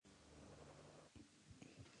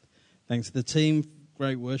Thanks to the team.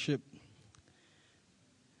 Great worship.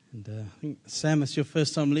 And I think, Sam, it's your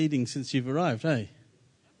first time leading since you've arrived, eh?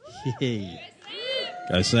 Yay.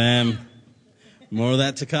 Go, Sam. More of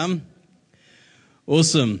that to come.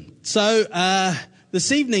 Awesome. So,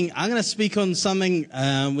 this evening, I'm going to speak on something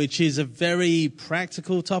which is a very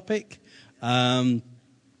practical topic.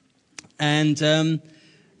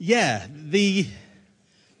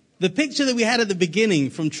 The picture that we had at the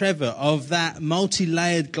beginning from Trevor of that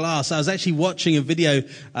multi-layered glass, I was actually watching a video.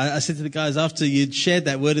 I said to the guys after you'd shared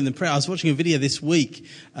that word in the prayer, I was watching a video this week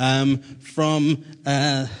from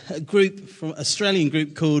a group, from Australian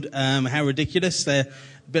group called How Ridiculous. They're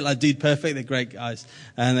a bit like Dude Perfect. They're great guys.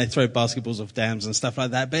 And they throw basketballs off dams and stuff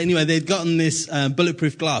like that. But anyway, they'd gotten this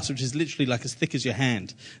bulletproof glass, which is literally like as thick as your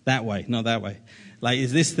hand. That way, not that way. Like,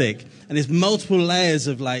 it's this thick. And there's multiple layers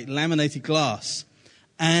of like laminated glass.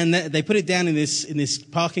 And they put it down in this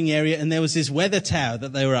parking area, and there was this weather tower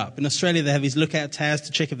that they were up. In Australia, they have these lookout towers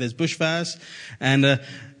to check if there's bushfires. And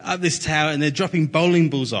up this tower, and they're dropping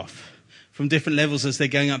bowling balls off from different levels as they're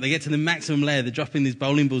going up. They get to the maximum layer, they're dropping these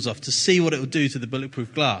bowling balls off to see what it will do to the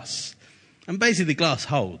bulletproof glass. And basically, the glass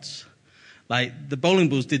holds. Like, the bowling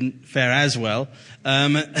balls didn't fare as well.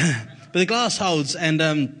 But the glass holds,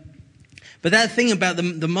 and... But that thing about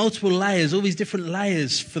the multiple layers, all these different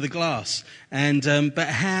layers for the glass, and but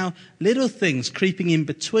how little things creeping in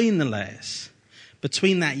between the layers,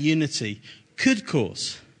 between that unity, could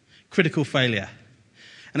cause critical failure.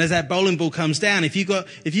 And as that bowling ball comes down, if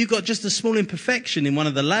you've got just a small imperfection in one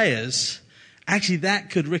of the layers, actually that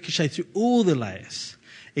could ricochet through all the layers.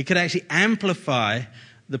 It could actually amplify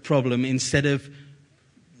the problem instead of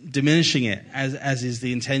diminishing it, as is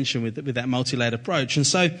the intention with that multi-layered approach. And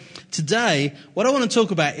so today, what I want to talk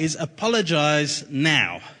about is apologise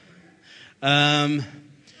now.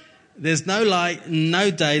 There's no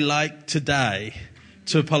day like today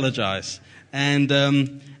to apologise, and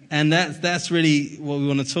that's really what we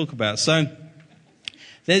want to talk about. So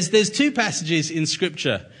there's two passages in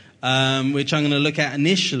Scripture which I'm going to look at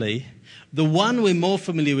initially. The one we're more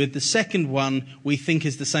familiar with, the second one we think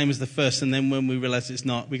is the same as the first, and then when we realise it's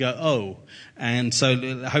not, we go, oh. And so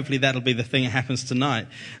hopefully that'll be the thing that happens tonight.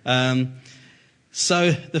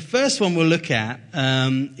 So the first one we'll look at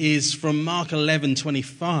is from Mark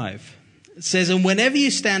 11:25. It says, "And whenever you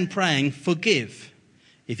stand praying, forgive,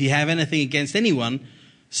 if you have anything against anyone,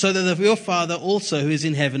 so that your Father also who is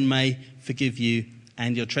in heaven may forgive you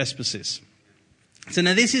and your trespasses." So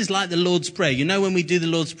now this is like the Lord's Prayer. You know when we do the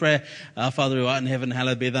Lord's Prayer, Our Father who art in heaven,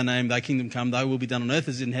 hallowed be thy name, thy kingdom come, thy will be done on earth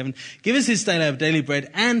as in heaven. Give us this day our daily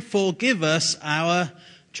bread, and forgive us our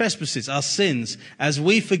trespasses, our sins, as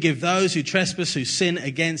we forgive those who trespass, who sin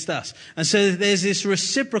against us. And so there's this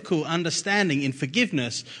reciprocal understanding in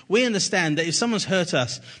forgiveness. We understand that if someone's hurt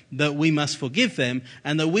us, that we must forgive them,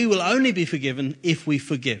 and that we will only be forgiven if we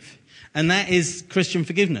forgive. And that is Christian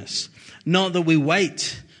forgiveness. Not that we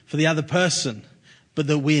wait for the other person, but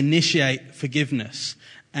that we initiate forgiveness.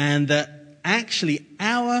 And that actually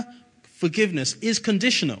our forgiveness is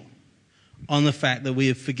conditional on the fact that we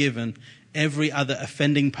have forgiven every other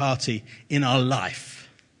offending party in our life.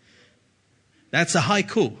 That's a high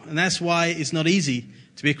call, and that's why it's not easy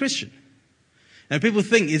to be a Christian. Now, people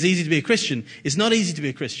think it's easy to be a Christian. It's not easy to be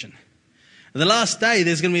a Christian. In the last day,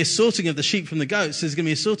 there's going to be a sorting of the sheep from the goats. There's going to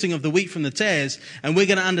be a sorting of the wheat from the tares. And we're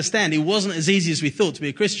going to understand it wasn't as easy as we thought to be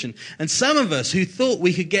a Christian. And some of us who thought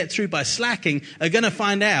we could get through by slacking are going to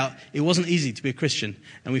find out it wasn't easy to be a Christian.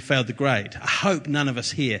 And we failed the grade. I hope none of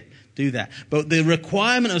us here do that. But the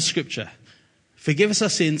requirement of Scripture, forgive us our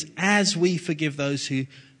sins as we forgive those who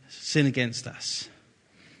sin against us.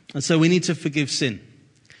 And so we need to forgive sin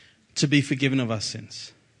to be forgiven of our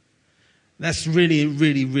sins. That's really,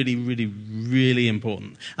 really, really, really, really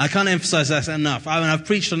important. I can't emphasize that enough. I've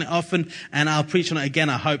preached on it often, and I'll preach on it again,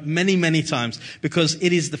 I hope, many, many times, because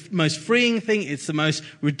it is the most freeing thing. It's the most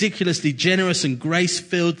ridiculously generous and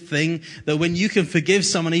grace-filled thing, that when you can forgive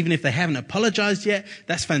someone, even if they haven't apologized yet,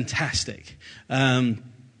 that's fantastic. But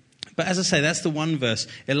as I say, that's the one verse.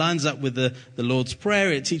 It lines up with the Lord's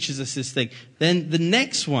Prayer. It teaches us this thing. Then the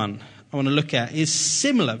next one I want to look at is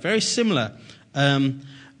similar, very similar,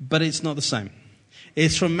 but it's not the same.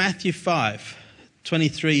 It's from Matthew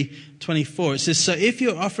 5:23-24. It says, "So if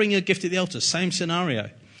you're offering your gift at the altar," same scenario,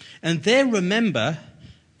 "and there remember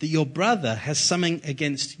that your brother has something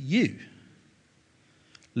against you,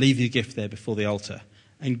 leave your gift there before the altar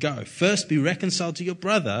and go. First be reconciled to your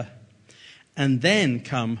brother, and then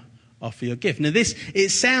come offer your gift." Now it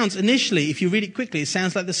sounds initially, if you read it quickly, it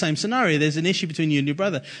sounds like the same scenario. There's an issue between you and your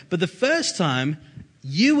brother. But the first time,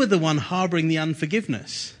 you were the one harboring the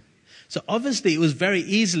unforgiveness. So obviously it was very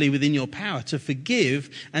easily within your power to forgive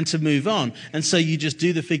and to move on. And so you just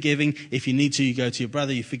do the forgiving. If you need to, you go to your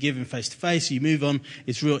brother, you forgive him face to face, you move on.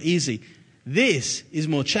 It's real easy. This is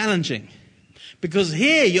more challenging because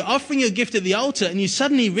here you're offering your gift at the altar and you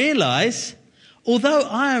suddenly realize, although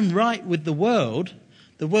I am right with the world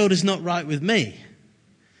is not right with me.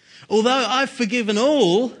 Although I've forgiven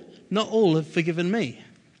all, not all have forgiven me.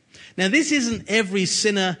 Now, this isn't every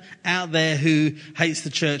sinner out there who hates the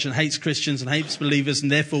church and hates Christians and hates believers and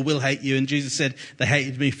therefore will hate you. And Jesus said, they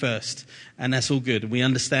hated me first. And that's all good. And we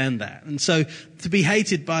understand that. And so to be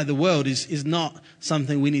hated by the world is not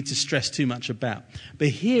something we need to stress too much about. But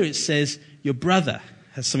here it says your brother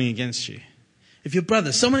has something against you. If your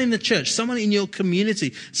brother, someone in the church, someone in your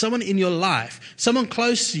community, someone in your life, someone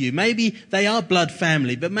close to you, maybe they are blood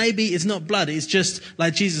family, but maybe it's not blood. It's just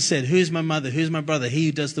like Jesus said, who is my mother? Who is my brother? He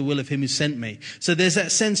who does the will of him who sent me. So there's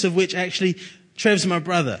that sense of which actually Trev's my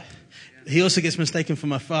brother. He also gets mistaken for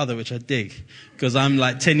my father, which I dig because I'm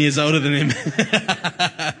like 10 years older than him.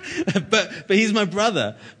 but he's my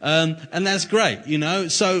brother. And that's great, you know.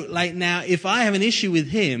 So like now, if I have an issue with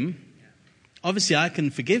him, obviously I can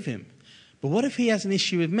forgive him. But what if he has an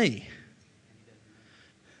issue with me?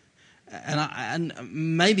 And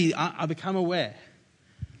maybe I become aware.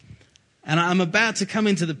 And I'm about to come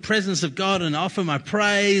into the presence of God and offer my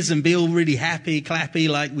praise and be all really happy, clappy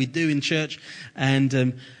like we do in church. And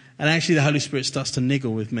actually the Holy Spirit starts to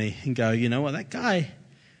niggle with me and go, you know what, that guy,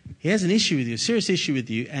 he has an issue with you, a serious issue with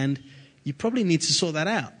you, and you probably need to sort that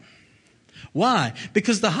out. Why?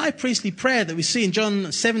 Because the high priestly prayer that we see in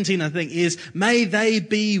John 17, I think, is, may they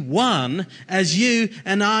be one as you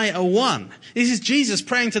and I are one. This is Jesus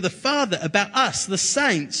praying to the Father about us, the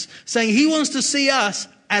saints, saying he wants to see us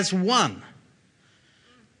as one.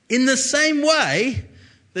 In the same way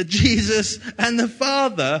that Jesus and the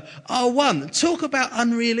Father are one. Talk about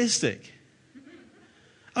unrealistic.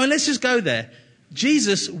 I mean, let's just go there.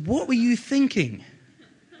 Jesus, what were you thinking?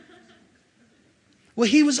 Well,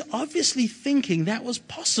 he was obviously thinking that was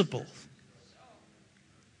possible.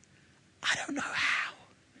 I don't know how.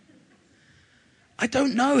 I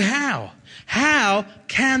don't know how. How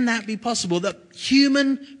can that be possible? That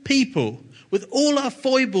human people, with all our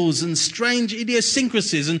foibles and strange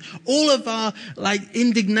idiosyncrasies and all of our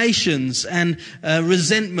indignations and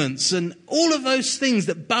resentments and all of those things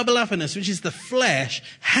that bubble up in us, which is the flesh,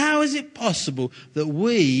 how is it possible that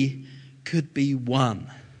we could be one?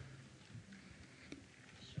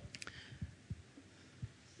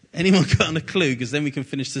 Anyone got a clue? Because then we can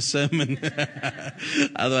finish the sermon.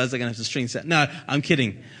 Otherwise, I'm going to have to string set. No, I'm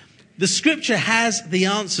kidding. The scripture has the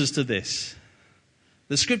answers to this.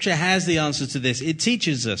 The scripture has the answers to this. It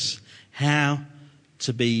teaches us how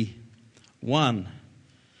to be one.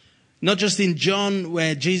 Not just in John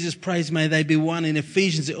where Jesus prays, may they be one. In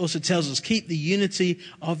Ephesians, it also tells us, keep the unity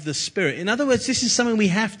of the Spirit. In other words, this is something we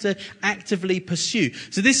have to actively pursue.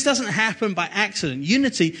 So this doesn't happen by accident.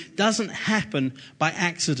 Unity doesn't happen by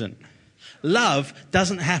accident. Love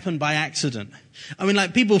doesn't happen by accident. I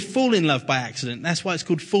mean, people fall in love by accident. That's why it's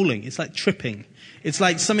called falling. It's like tripping. It's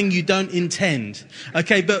like something you don't intend.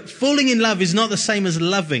 Okay, but falling in love is not the same as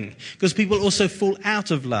loving, because people also fall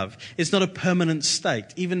out of love. It's not a permanent state.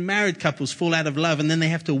 Even married couples fall out of love and then they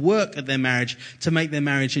have to work at their marriage to make their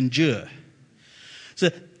marriage endure. So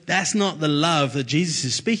that's not the love that Jesus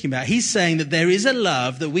is speaking about. He's saying that there is a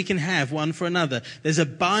love that we can have one for another. There's a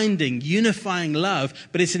binding, unifying love,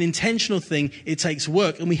 but it's an intentional thing. It takes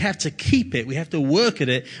work and we have to keep it. We have to work at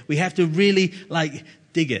it. We have to really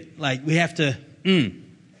dig it. We have to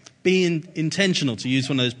be intentional, to use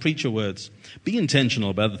one of those preacher words. Be intentional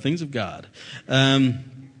about the things of God.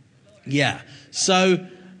 So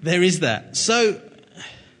there is that. So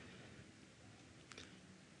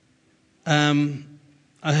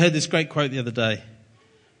I heard this great quote the other day.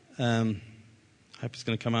 I hope it's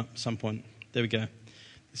going to come up at some point. There we go.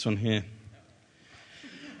 This one here.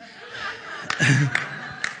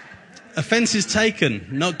 Offence is taken,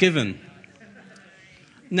 not given.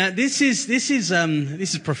 Now, this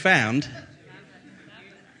is profound.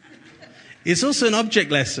 It's also an object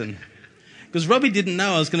lesson, because Robbie didn't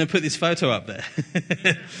know I was going to put this photo up there.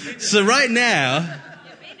 So right now,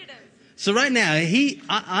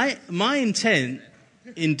 my intent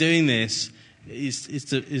in doing this is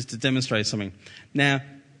to demonstrate something. Now,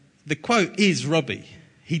 the quote is Robbie.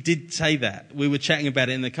 He did say that. We were chatting about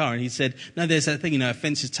it in the car, and he said, "No, there's that thing,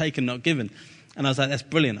 offence is taken, not given." And I was like, that's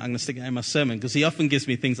brilliant. I'm going to stick it in my sermon, because he often gives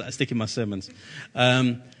me things that I stick in my sermons.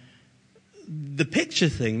 The picture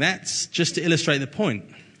thing, that's just to illustrate the point.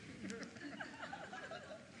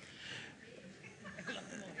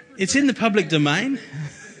 It's in the public domain.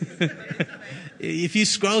 If you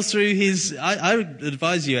scroll through his, I would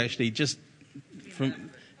advise you actually just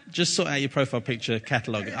sort out your profile picture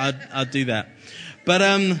catalogue. I'd do that. But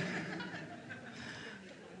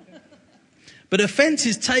offence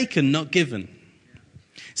is taken, not given.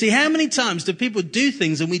 See, how many times do people do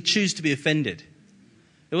things and we choose to be offended?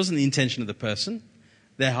 It wasn't the intention of the person.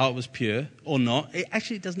 Their heart was pure or not.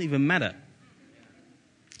 It doesn't even matter.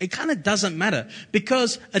 It kind of doesn't matter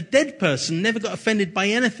because a dead person never got offended by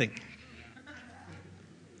anything.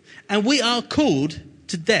 And we are called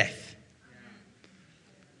to death.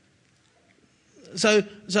 So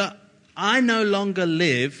I no longer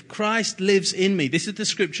live. Christ lives in me. This is the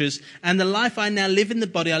scriptures. And the life I now live in the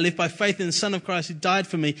body, I live by faith in the Son of Christ who died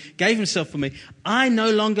for me, gave himself for me. I no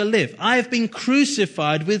longer live. I have been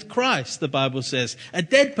crucified with Christ, the Bible says. A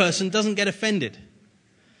dead person doesn't get offended.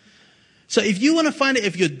 So if you want to find it,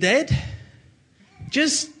 if you're dead,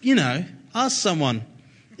 just, ask someone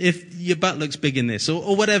if your butt looks big in this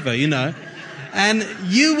or whatever, And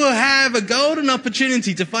you will have a golden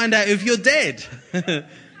opportunity to find out if you're dead.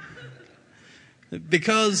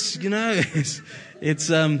 Because, it's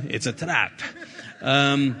a trap.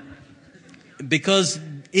 Because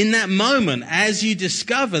in that moment, as you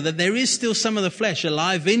discover that there is still some of the flesh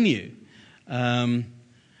alive in you,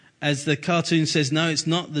 as the cartoon says, no, it's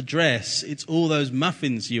not the dress, it's all those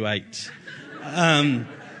muffins you ate. So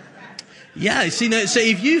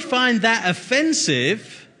if you find that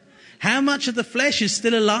offensive, how much of the flesh is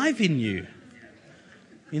still alive in you?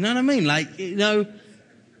 You know what I mean?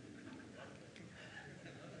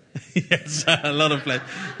 Yes, a lot of flesh.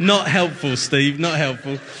 Not helpful, Steve, not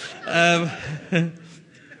helpful.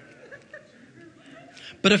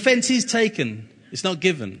 But offence is taken. It's not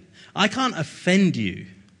given. I can't offend you.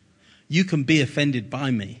 You can be offended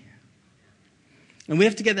by me. And we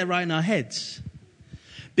have to get that right in our heads.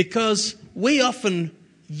 Because we often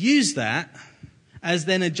use that as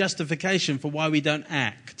then a justification for why we don't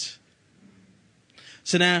act.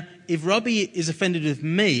 So now, if Robbie is offended with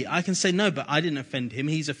me, I can say, no, but I didn't offend him.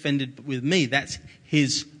 He's offended with me. That's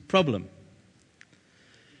his problem.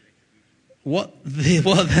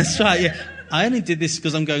 That's right, yeah. I only did this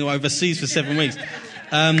because I'm going overseas for 7 weeks.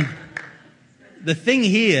 The thing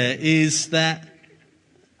here is that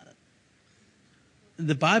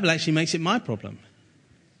the Bible actually makes it my problem.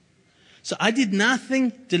 So I did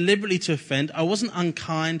nothing deliberately to offend. I wasn't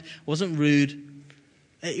unkind, wasn't rude.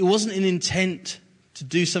 It wasn't an intent to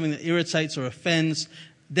do something that irritates or offends.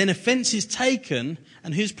 Then offence is taken,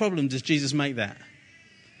 and whose problem does Jesus make that?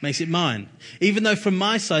 Makes it mine. Even though from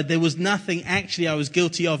my side there was nothing actually I was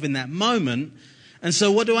guilty of in that moment. And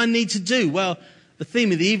so what do I need to do? Well, the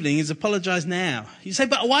theme of the evening is apologise now. You say,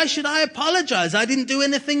 but why should I apologise? I didn't do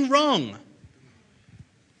anything wrong.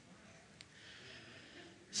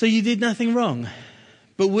 So you did nothing wrong.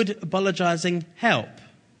 But would apologising help?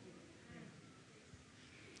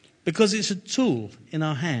 Because it's a tool in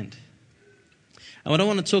our hand. And what I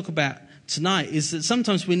want to talk about tonight is that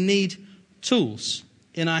sometimes we need tools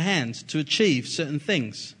in our hands to achieve certain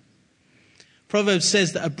things. Proverbs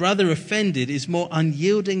says that a brother offended is more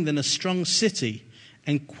unyielding than a strong city,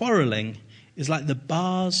 and quarrelling is like the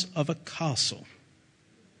bars of a castle.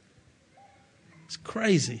 It's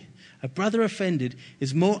crazy. A brother offended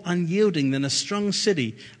is more unyielding than a strong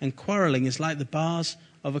city, and quarrelling is like the bars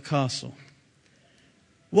of a castle.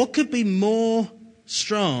 What could be more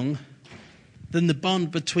strong than the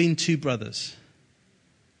bond between two brothers?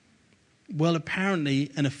 Well, apparently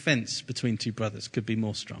an offence between two brothers could be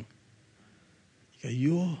more strong.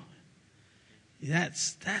 You go,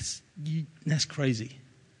 that's crazy.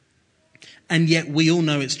 And yet we all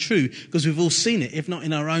know it's true because we've all seen it. If not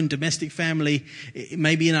in our own domestic family,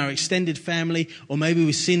 maybe in our extended family, or maybe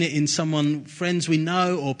we've seen it in friends we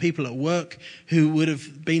know, or people at work who would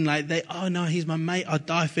have been like, oh no, he's my mate, I'd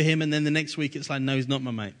die for him. And then the next week it's like, no, he's not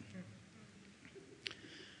my mate.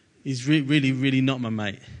 He's really, really not my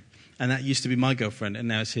mate. And that used to be my girlfriend and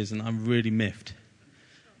now it's his, and I'm really miffed.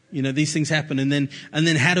 These things happen, and then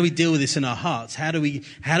how do we deal with this in our hearts? How do we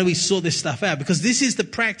sort this stuff out? Because this is the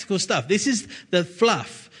practical stuff. This is the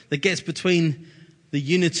fluff that gets between the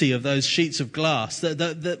unity of those sheets of glass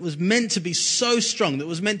that was meant to be so strong, that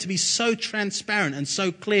was meant to be so transparent and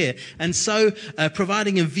so clear, and so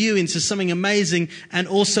providing a view into something amazing, and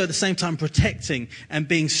also at the same time protecting and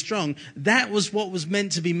being strong. That was what was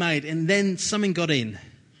meant to be made, and then something got in,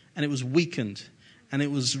 and it was weakened, and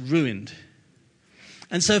it was ruined.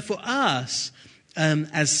 And so for us,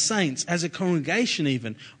 as saints, as a congregation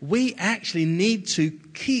even, we actually need to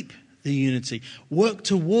keep the unity, work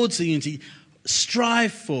towards the unity,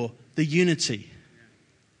 strive for the unity.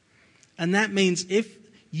 And that means if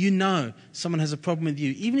you know someone has a problem with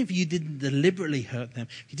you, even if you didn't deliberately hurt them,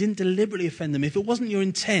 if you didn't deliberately offend them, if it wasn't your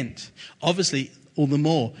intent, obviously all the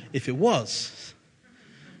more if it was,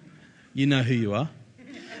 you know who you are.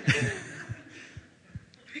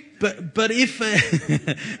 But if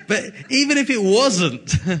but even if it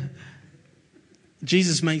wasn't,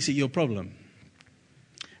 Jesus makes it your problem.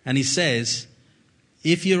 And he says,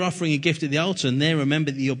 if you're offering a gift at the altar and there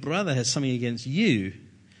remember that your brother has something against you,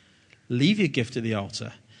 leave your gift at the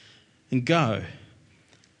altar and go.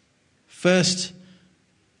 First,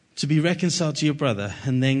 to be reconciled to your brother,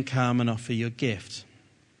 and then come and offer your gift.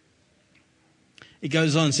 It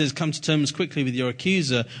goes on and says, come to terms quickly with your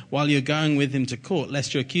accuser while you're going with him to court,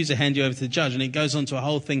 lest your accuser hand you over to the judge. And it goes on to a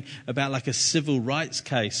whole thing about like a civil rights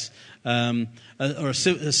case, or a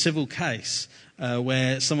civil case,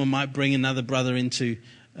 where someone might bring another brother into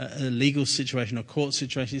a legal situation or court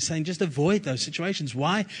situation. He's saying just avoid those situations.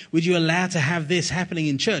 Why would you allow to have this happening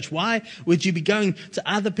in church? Why would you be going to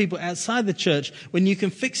other people outside the church when you can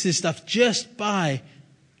fix this stuff just by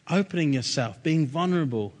opening yourself, being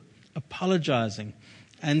vulnerable, apologizing?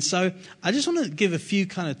 And so I just want to give a few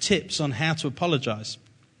kind of tips on how to apologize.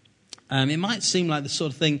 It might seem like the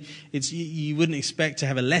sort of thing you wouldn't expect to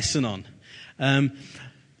have a lesson on.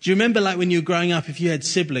 Do you remember, like, when you were growing up, if you had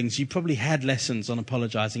siblings, you probably had lessons on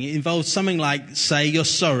apologizing. It involved something like, say you're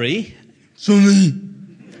sorry. Sorry.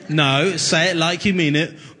 No, say it like you mean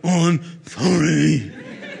it. I'm sorry.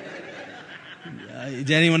 Did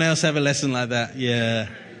anyone else have a lesson like that? Yeah.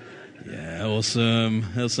 Yeah, awesome.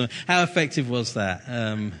 How effective was that?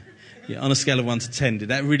 On a scale of 1 to 10, did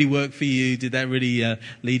that really work for you? Did that really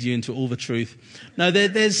lead you into all the truth? No,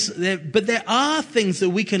 but there are things that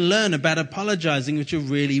we can learn about apologizing which are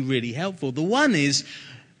really, really helpful. The one is,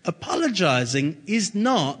 apologizing is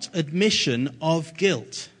not admission of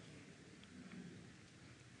guilt.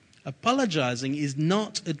 Apologizing is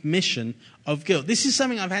not admission of guilt. This is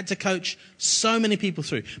something I've had to coach so many people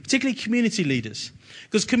through, particularly community leaders.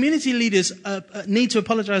 Because community leaders need to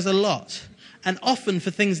apologize a lot, and often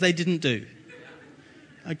for things they didn't do.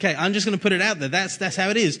 Okay, I'm just going to put it out there. That's how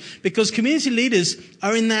it is. Because community leaders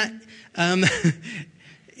are in that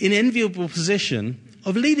unenviable position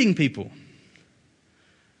of leading people.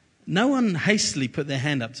 No one hastily put their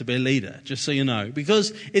hand up to be a leader, just so you know.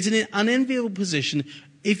 Because it's an unenviable position.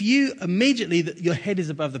 If you immediately, your head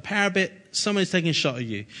is above the parapet, someone is taking a shot at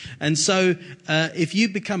you. And so if you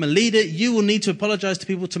become a leader, you will need to apologize to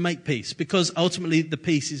people to make peace. Because ultimately the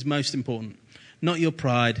peace is most important. Not your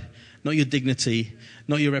pride, not your dignity,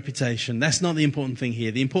 not your reputation. That's not the important thing here.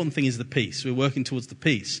 The important thing is the peace. We're working towards the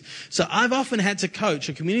peace. So I've often had to coach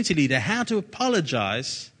a community leader how to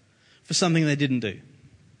apologize for something they didn't do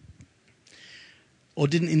or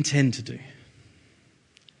didn't intend to do.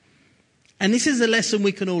 And this is a lesson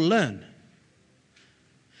we can all learn.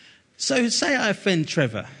 So say I offend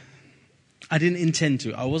Trevor. I didn't intend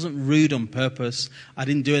to. I wasn't rude on purpose. I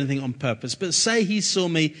didn't do anything on purpose. But say he saw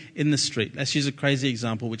me in the street. Let's use a crazy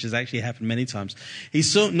example, which has actually happened many times.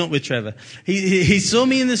 Not with Trevor. He saw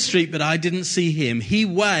me in the street, but I didn't see him. He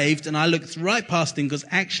waved, and I looked right past him because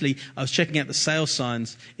actually I was checking out the sale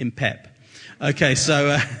signs in Pep. Okay,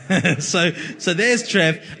 so there's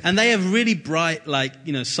Trev, and they have really bright,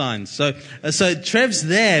 signs. So Trev's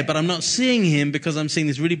there, but I'm not seeing him because I'm seeing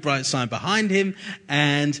this really bright sign behind him,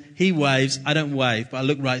 and he waves. I don't wave, but I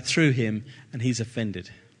look right through him, and he's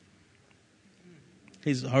offended.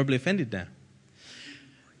 He's horribly offended now.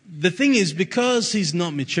 The thing is, because he's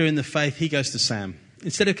not mature in the faith, he goes to Sam.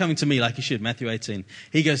 Instead of coming to me like he should, Matthew 18,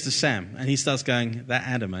 he goes to Sam, and he starts going, that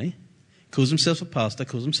Adam, eh? Calls himself a pastor,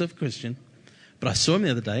 calls himself a Christian. But I saw him the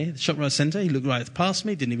other day at the ShopRite Centre. He looked right past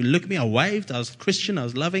me, didn't even look at me. I waved. I was Christian. I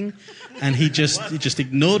was loving, and he just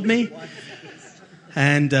ignored me.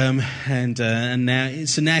 And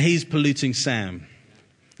now he's polluting Sam.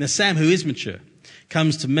 Now Sam, who is mature,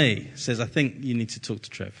 comes to me, says, "I think you need to talk to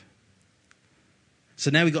Trev." So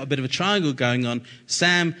now we've got a bit of a triangle going on.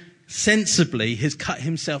 Sam sensibly has cut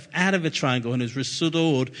himself out of a triangle and has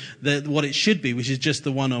restored what it should be, which is just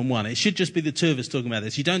the one-on-one. It should just be the two of us talking about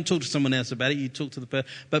this. You don't talk to someone else about it, you talk to the person.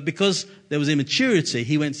 But because there was immaturity,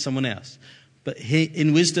 he went to someone else. But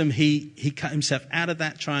in wisdom, he cut himself out of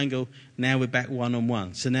that triangle. Now we're back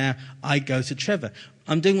one-on-one. So now I go to Trevor.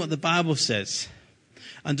 I'm doing what the Bible says.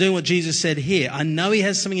 I'm doing what Jesus said here. I know he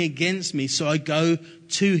has something against me, so I go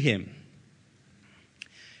to him.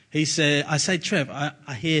 I say, Trev,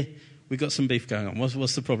 I hear we've got some beef going on.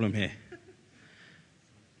 What's the problem here?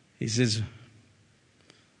 He says,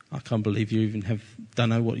 I can't believe you even don't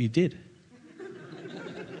know what you did.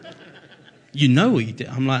 You know what you did.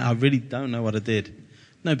 I'm like, I really don't know what I did.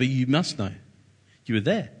 No, but you must know. You were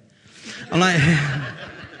there. I'm like,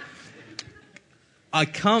 I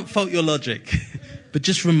can't fault your logic, but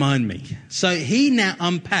just remind me. So he now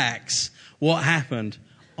unpacks what happened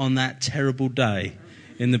on that terrible day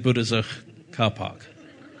in the Buddhazach car park.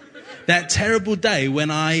 That terrible day when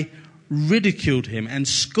I ridiculed him and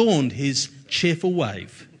scorned his cheerful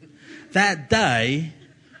wave. That day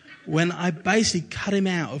when I basically cut him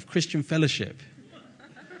out of Christian fellowship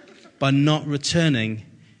by not returning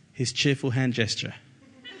his cheerful hand gesture.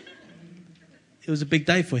 It was a big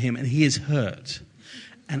day for him and he is hurt.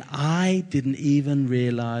 And I didn't even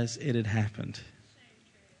realize it had happened.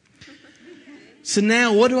 So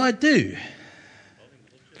now what do?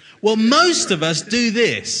 Well, most of us do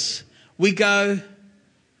this. We go,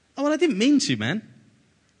 oh, well, I didn't mean to, man.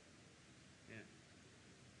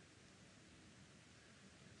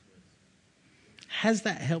 Has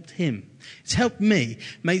that helped him? It's helped me.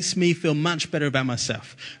 Makes me feel much better about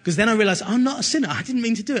myself. Because then I realize I'm not a sinner. I didn't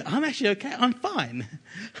mean to do it. I'm actually okay. I'm fine.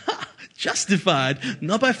 Justified,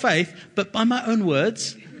 not by faith, but by my own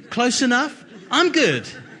words. Close enough. I'm good.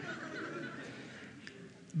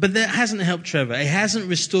 But that hasn't helped Trevor. It hasn't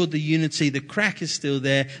restored the unity. The crack is still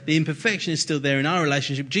there. The imperfection is still there in our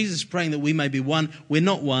relationship. Jesus is praying that we may be one. We're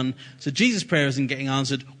not one. So Jesus' prayer isn't getting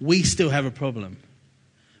answered. We still have a problem.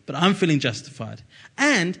 But I'm feeling justified.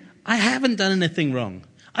 And I haven't done anything wrong.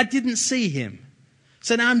 I didn't see him.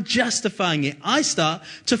 So now I'm justifying it. I start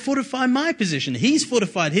to fortify my position. He's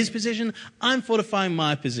fortified his position. I'm fortifying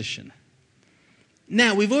my position.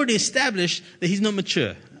 Now, we've already established that he's not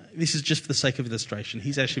mature. This is just for the sake of illustration.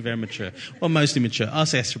 He's actually very mature. Well, mostly mature.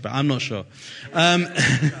 Ask Esther, but I'm not sure.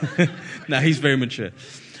 No, he's very mature.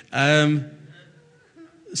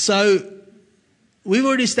 So we've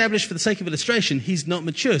already established for the sake of illustration, he's not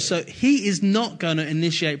mature. So he is not going to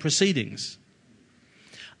initiate proceedings.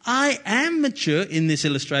 I am mature in this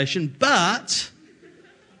illustration, but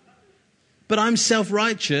I'm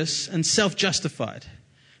self-righteous and self-justified.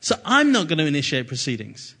 So I'm not going to initiate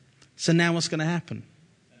proceedings. So now what's going to happen?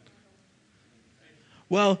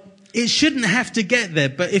 Well, it shouldn't have to get there,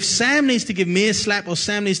 but if Sam needs to give me a slap or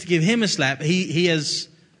Sam needs to give him a slap, he has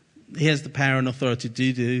the power and authority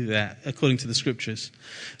to do that according to the scriptures.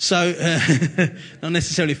 So, not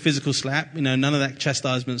necessarily a physical slap, none of that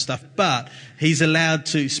chastisement stuff, but he's allowed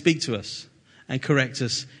to speak to us and correct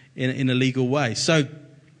us in a legal way. So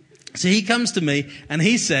he comes to me and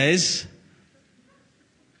he says,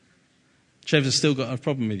 Trevor's still got a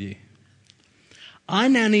problem with you. I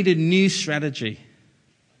now need a new strategy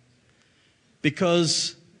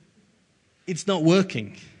because it's not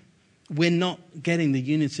working. We're not getting the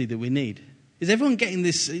unity that we need. Is everyone getting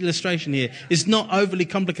this illustration here? It's not overly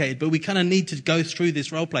complicated, but we kind of need to go through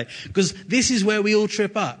this role play because this is where we all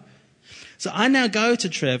trip up. So I now go to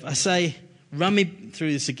Trev. I say, run me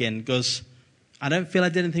through this again because I don't feel I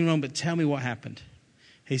did anything wrong, but tell me what happened.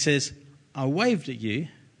 He says, I waved at you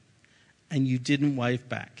and you didn't wave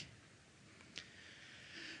back.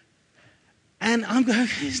 And I'm going,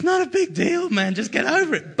 it's not a big deal, man. Just get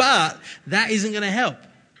over it. But that isn't going to help.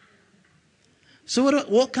 So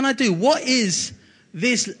what can I do? What is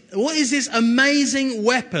this amazing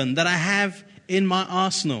weapon that I have in my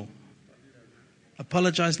arsenal?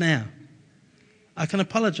 Apologise now. I can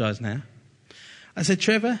apologise now. I said,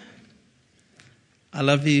 Trevor, I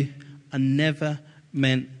love you. I never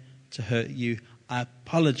meant to hurt you. I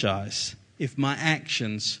apologise if my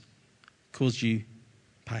actions caused you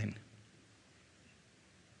pain.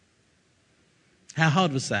 How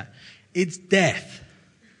hard was that? It's death.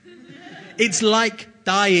 It's like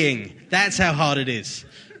dying. That's how hard it is.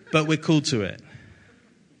 But we're called to it.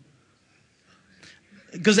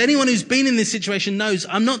 Because anyone who's been in this situation knows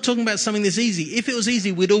I'm not talking about something that's easy. If it was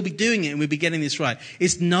easy, we'd all be doing it and we'd be getting this right.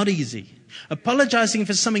 It's not easy. Apologizing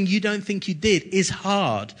for something you don't think you did is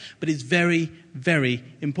hard, but it's very, very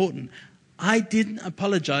important. I didn't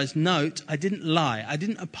apologize. Note, I didn't lie. I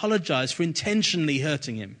didn't apologize for intentionally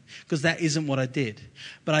hurting him because that isn't what I did.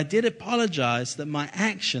 But I did apologize that my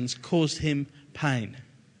actions caused him pain.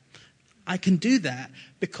 I can do that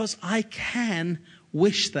because I can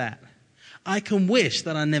wish that. I can wish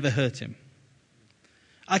that I never hurt him.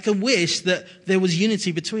 I can wish that there was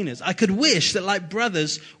unity between us. I could wish that like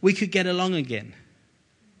brothers we could get along again.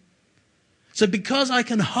 So because I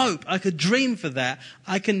can hope, I could dream for that,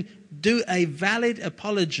 I can do a valid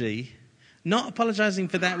apology, not apologizing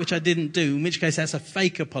for that which I didn't do, in which case that's a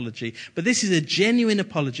fake apology. But this is a genuine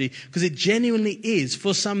apology because it genuinely is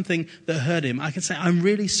for something that hurt him. I can say, I'm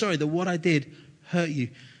really sorry that what I did hurt you.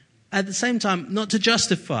 At the same time, not to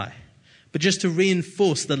justify, but just to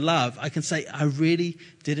reinforce the love. I can say, I really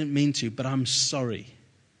didn't mean to, but I'm sorry.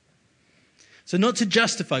 So not to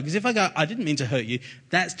justify, because if I go, I didn't mean to hurt you,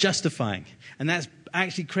 that's justifying. And that's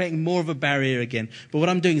actually creating more of a barrier again. But what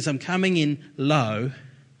I'm doing is I'm coming in low.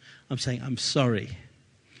 I'm saying, I'm sorry.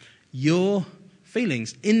 Your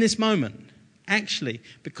feelings in this moment, actually,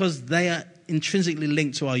 because they are intrinsically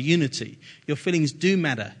linked to our unity, your feelings do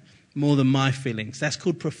matter more than my feelings. That's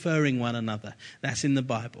called preferring one another. That's in the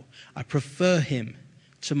Bible. I prefer him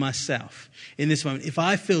to myself in this moment. If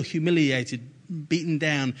I feel humiliated, beaten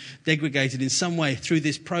down, degraded in some way through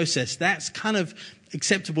this process, that's kind of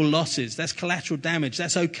acceptable losses. That's collateral damage.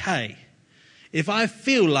 That's okay. If I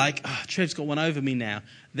feel like, Trev's got one over me now,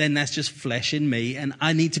 then that's just flesh in me, and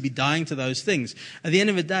I need to be dying to those things. At the end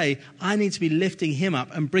of the day, I need to be lifting him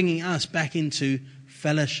up and bringing us back into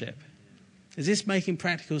fellowship. Is this making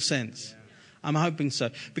practical sense? I'm hoping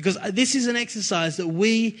so. Because this is an exercise that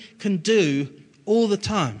we can do all the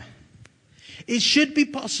time. It should be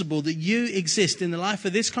possible that you exist in the life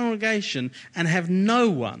of this congregation and have no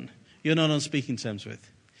one you're not on speaking terms with.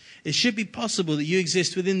 It should be possible that you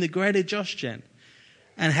exist within the greater Josh Gen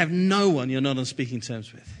and have no one you're not on speaking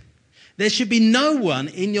terms with. There should be no one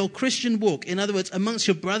in your Christian walk, in other words, amongst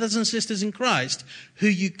your brothers and sisters in Christ, who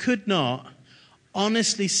you could not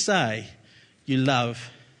honestly say you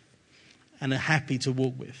love and are happy to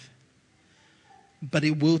walk with. But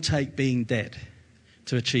it will take being dead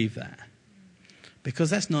to achieve that.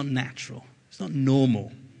 Because that's not natural. It's not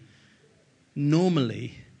normal.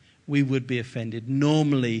 Normally, we would be offended.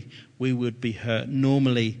 Normally, we would be hurt.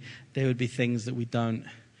 Normally, there would be things that we don't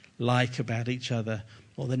like about each other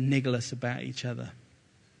or that niggle us about each other.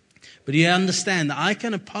 But you understand that I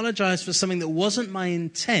can apologize for something that wasn't my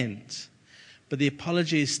intent, but the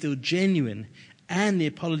apology is still genuine, and the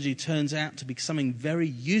apology turns out to be something very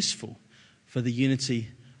useful for the unity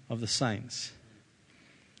of the saints.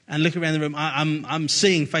 And look around the room, I'm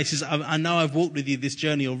seeing faces. I know I've walked with you this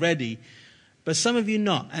journey already, but some of you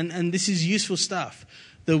not. And this is useful stuff,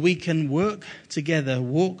 that we can work together,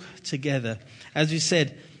 walk together. As we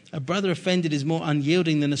said, a brother offended is more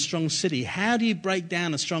unyielding than a strong city. How do you break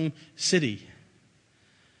down a strong city?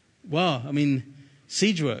 Well, I mean,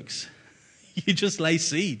 siege works. You just lay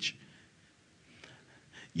siege.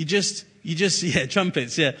 You just,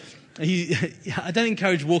 trumpets, yeah. I don't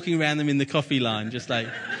encourage walking around them in the coffee line, just like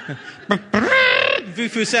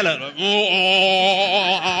Vuvuzela,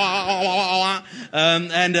 and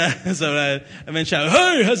then shout,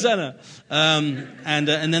 "Hey, Hosanna!" And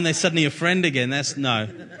then they suddenly a friend again. That's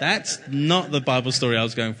not the Bible story I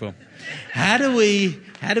was going for. How do we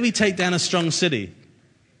take down a strong city?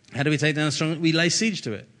 How do we take down a strong? We lay siege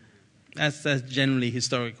to it. That's generally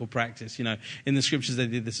historical practice. You know, in the scriptures they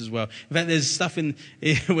did this as well. In fact, there's stuff when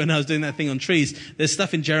I was doing that thing on trees, there's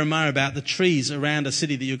stuff in Jeremiah about the trees around a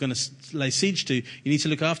city that you're going to lay siege to. You need to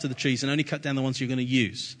look after the trees and only cut down the ones you're going to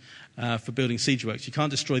use for building siege works. You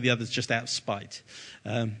can't destroy the others just out of spite.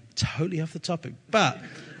 Totally off the topic. But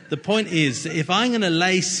the point is, that if I'm going to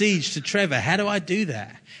lay siege to Trevor, how do I do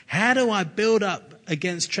that? How do I build up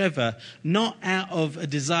against Trevor, not out of a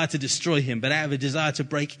desire to destroy him, but out of a desire to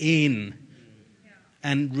break in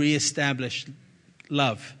and re-establish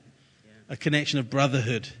love, a connection of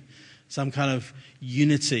brotherhood, some kind of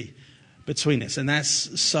unity between us. And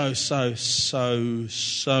that's so, so, so,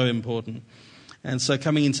 so important. And so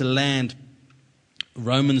coming into land,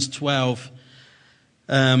 Romans 12,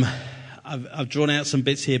 I've drawn out some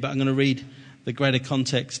bits here, but I'm going to read the greater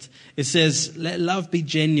context. It says, let love be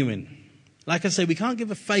genuine. Like I say, we can't give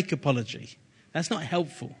a fake apology. That's not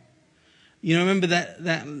helpful. You know, remember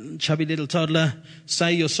that chubby little toddler?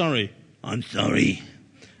 Say you're sorry. I'm sorry.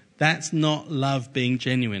 That's not love being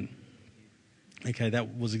genuine. Okay,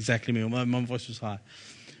 that was exactly me. My voice was high.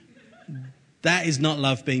 That is not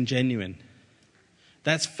love being genuine.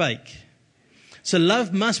 That's fake. So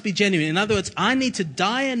love must be genuine. In other words, I need to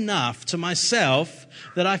die enough to myself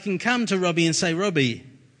that I can come to Robbie and say, Robbie,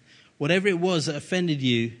 whatever it was that offended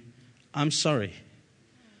you, I'm sorry.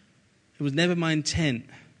 It was never my intent.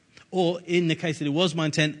 Or in the case that it was my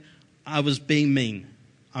intent, I was being mean.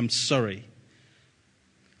 I'm sorry.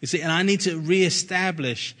 You see, and I need to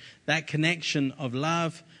reestablish that connection of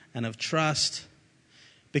love and of trust,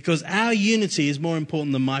 because our unity is more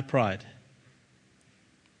important than my pride.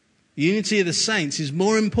 The unity of the saints is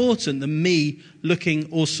more important than me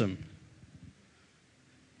looking awesome.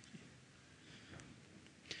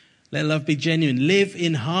 Let love be genuine. Live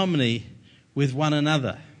in harmony with one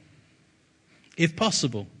another. If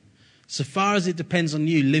possible, so far as it depends on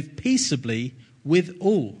you, live peaceably with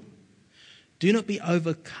all. Do not be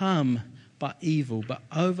overcome by evil, but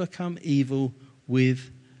overcome evil with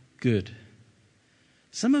good.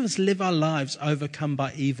 Some of us live our lives overcome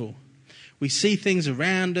by evil. We see things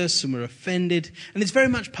around us and we're offended. And it's very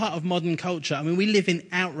much part of modern culture. I mean, we live in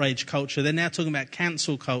outrage culture. They're now talking about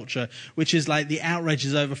cancel culture, which is like the outrage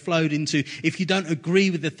has overflowed into, if you don't agree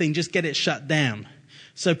with the thing, just get it shut down.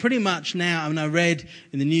 So pretty much now, I mean, I read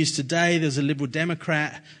in the news today, there's a Liberal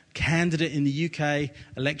Democrat candidate in the UK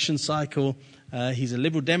election cycle. He's a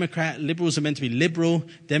Liberal Democrat. Liberals are meant to be liberal.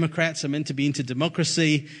 Democrats are meant to be into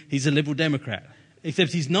democracy. He's a Liberal Democrat.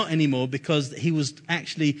 Except he's not anymore because he was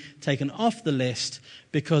actually taken off the list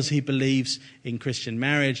because he believes in Christian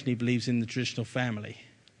marriage and he believes in the traditional family.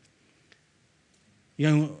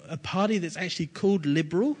 You know, a party that's actually called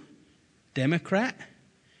Liberal Democrat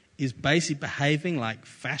is basically behaving like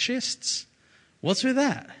fascists. What's with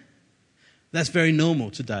that? That's very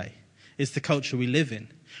normal today. It's the culture we live in.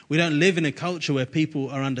 We don't live in a culture where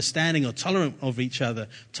people are understanding or tolerant of each other.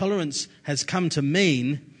 Tolerance has come to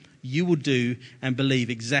mean you will do and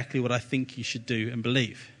believe exactly what I think you should do and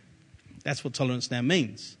believe. That's what tolerance now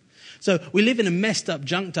means. So we live in a messed up,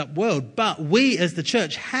 junked up world, but we as the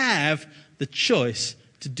church have the choice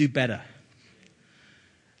to do better.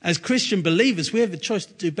 As Christian believers, we have the choice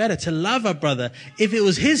to do better, to love our brother. If it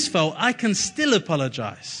was his fault, I can still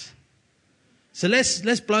apologise. So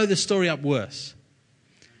let's blow the story up worse.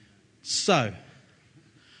 So,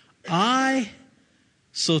 I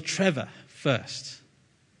saw Trevor first.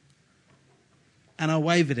 And I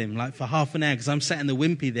wave at him like for half an hour because I'm sat in the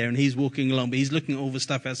wimpy there and he's walking along, but he's looking at all the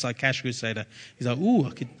stuff outside Cash Crusader. He's like, ooh,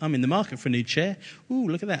 I'm in the market for a new chair. Ooh,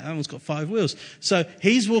 look at that. That one's got 5 wheels. So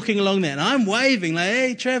he's walking along there and I'm waving like,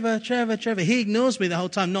 hey, Trevor. He ignores me the whole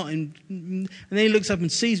time. And then he looks up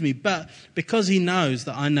and sees me. But because he knows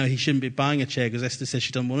that I know he shouldn't be buying a chair because Esther says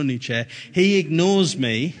she doesn't want a new chair, he ignores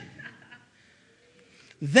me.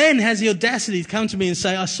 Then has the audacity to come to me and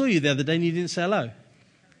say, I saw you the other day and you didn't say hello.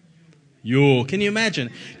 Can you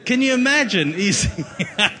imagine? He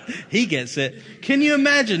gets it. Can you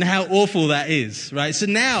imagine how awful that is, right? So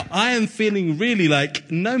now I am feeling really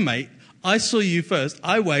like, no, mate, I saw you first.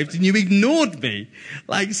 I waved and you ignored me.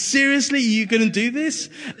 Like, seriously, you going to do this?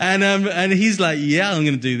 And he's like, yeah, I'm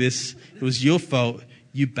going to do this. It was your fault.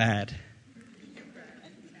 You bad.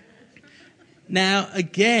 Now,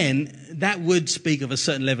 again, that would speak of a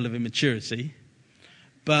certain level of immaturity,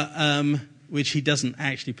 but which he doesn't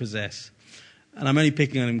actually possess. And I'm only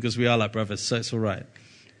picking on him because we are like brothers, so it's all right.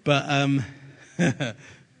 But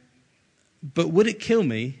but would it kill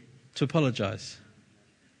me to apologise?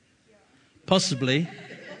 Possibly.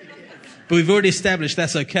 But we've already established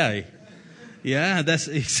that's okay. Yeah, that's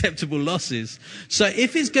acceptable losses. So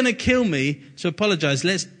if it's going to kill me to apologise,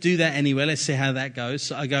 let's do that anyway. Let's see how that goes.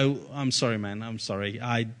 So I go, I'm sorry, man. I'm sorry.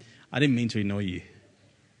 I didn't mean to annoy you.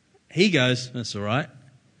 He goes, that's all right.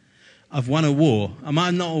 I've won a war. I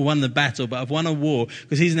might not have won the battle, but I've won a war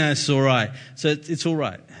because he's now, it's all right. So it's all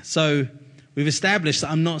right. So we've established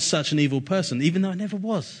that I'm not such an evil person, even though I never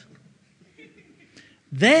was.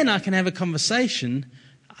 Then I can have a conversation.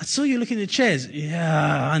 I saw you looking at the chairs.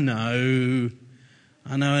 Yeah, I know.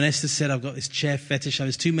 And Esther said, I've got this chair fetish.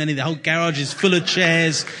 There's too many. The whole garage is full of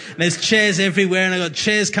chairs. There's chairs everywhere, and I've got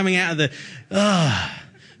chairs coming out of the...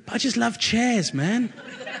 but I just love chairs, man.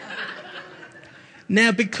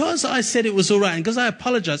 Now, because I said it was all right and because I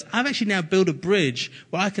apologise, I've actually now built a bridge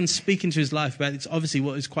where I can speak into his life about it's obviously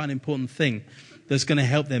what is quite an important thing that's going to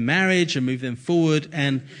help their marriage and move them forward.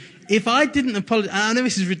 And if I didn't apologise, I know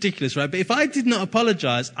this is ridiculous, right? But if I did not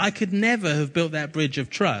apologise, I could never have built that bridge of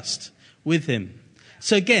trust with him.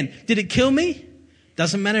 So again, did it kill me?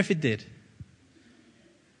 Doesn't matter if it did.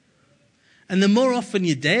 And the more often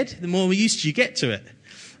you're dead, the more used you get to it.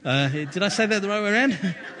 Did I say that the right way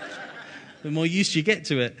around? The more used you get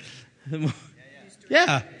to it.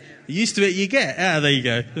 Yeah. Used to it you get. There you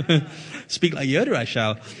go. Speak like Yoda, I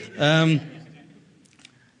shall.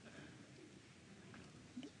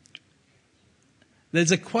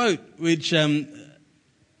 There's a quote which,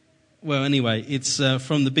 it's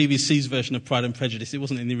from the BBC's version of Pride and Prejudice. It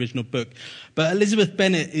wasn't in the original book. But Elizabeth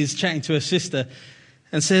Bennet is chatting to her sister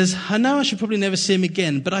and says, I know I should probably never see him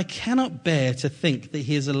again, but I cannot bear to think that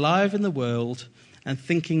he is alive in the world and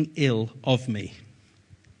thinking ill of me.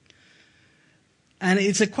 And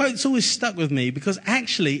it's a quote that's always stuck with me because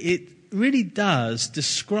actually it really does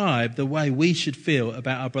describe the way we should feel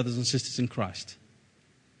about our brothers and sisters in Christ.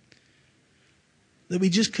 That we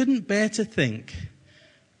just couldn't bear to think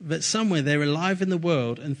that somewhere they're alive in the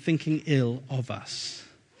world and thinking ill of us.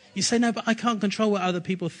 You say, no, but I can't control what other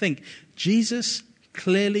people think. Jesus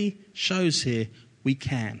clearly shows here we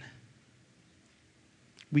can.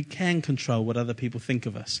 We can control what other people think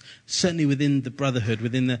of us. Certainly within the brotherhood,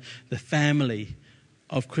 within the family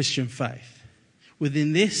of Christian faith.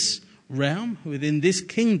 Within this realm, within this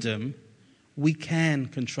kingdom, We can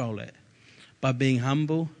control it by being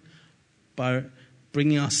humble, by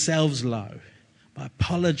bringing ourselves low, by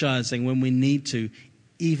apologizing when we need to,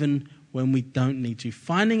 even when we don't need to.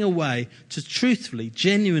 Finding a way to truthfully,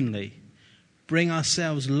 genuinely bring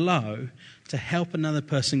ourselves low to help another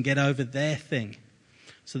person get over their thing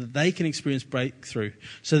so that they can experience breakthrough,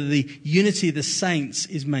 so that the unity of the saints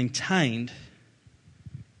is maintained.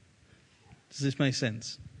 Does this make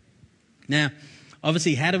sense? Now,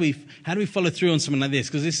 obviously, how do we follow through on something like this?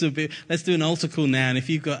 Because this is a bit. Let's do an altar call now. And if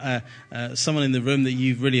you've got someone in the room that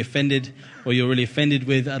you've really offended, or you're really offended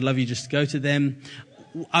with, I'd love you just to go to them.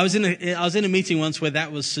 I was in a meeting once where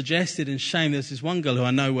that was suggested, and shame. There's this one girl who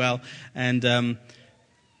I know well, and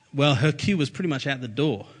her cue was pretty much out the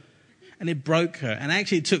door. And it broke her. And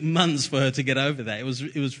actually, it took months for her to get over that. It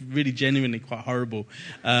was really genuinely quite horrible.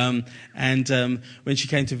 When she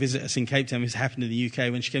came to visit us in Cape Town, this happened in the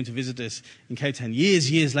UK, when she came to visit us in Cape Town,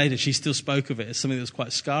 years later, she still spoke of it as something that was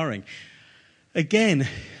quite scarring. Again,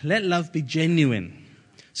 let love be genuine.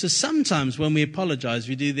 So sometimes when we apologise,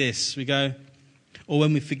 we do this. We go, or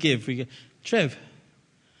when we forgive, we go, Trev,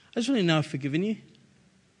 I just want to know I've forgiven you.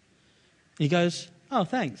 He goes, oh,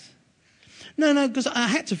 thanks. No, because I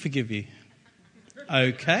had to forgive you.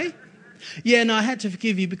 Okay. Yeah, no, I had to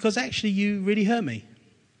forgive you because actually you really hurt me.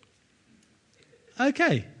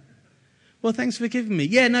 Okay. Well, thanks for forgiving me.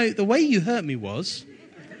 Yeah, no, the way you hurt me was...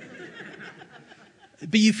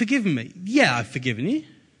 But you've forgiven me. Yeah, I've forgiven you.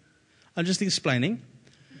 I'm just explaining.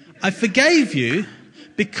 I forgave you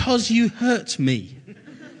because you hurt me.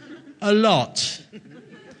 A lot.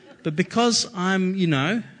 But because I'm,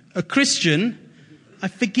 a Christian, I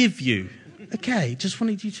forgive you. Okay, just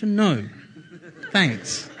wanted you to know.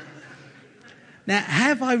 Thanks. Now,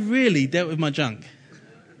 have I really dealt with my junk?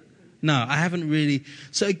 No, I haven't really.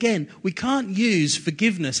 So again, we can't use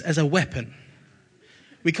forgiveness as a weapon.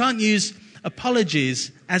 We can't use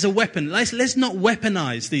apologies as a weapon. Let's not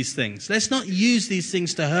weaponize these things. Let's not use these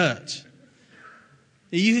things to hurt.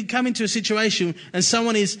 You can come into a situation and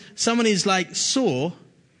someone is like sore,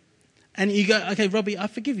 and you go, okay, Robbie, I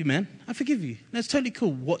forgive you, man. I forgive you. That's totally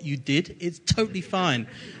cool. What you did, it's totally fine.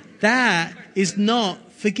 That is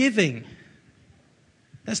not forgiving.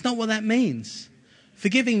 That's not what that means.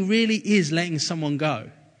 Forgiving really is letting someone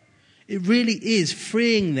go. It really is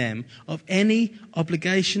freeing them of any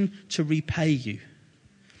obligation to repay you.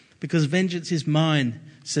 Because vengeance is mine,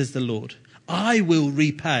 says the Lord. I will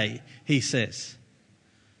repay, he says.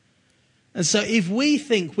 And so if we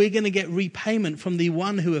think we're going to get repayment from the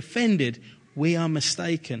one who offended, we are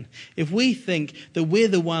mistaken. If we think that we're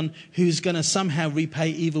the one who's going to somehow repay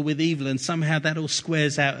evil with evil and somehow that all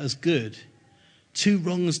squares out as good, two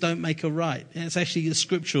wrongs don't make a right. It's actually a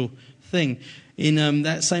scriptural thing. In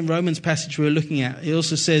that same Romans passage we're looking at, it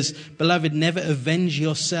also says, Beloved, never avenge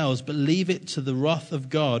yourselves, but leave it to the wrath of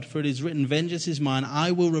God. For it is written, Vengeance is mine,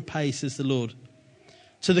 I will repay, says the Lord.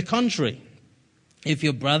 To the contrary, if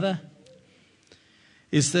your brother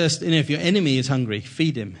is thirsty, and if your enemy is hungry,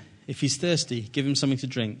 feed him. If he's thirsty, give him something to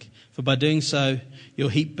drink. For by doing so, you'll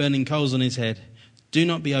heap burning coals on his head. Do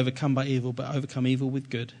not be overcome by evil, but overcome evil with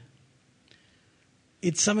good.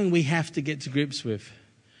 It's something we have to get to grips with,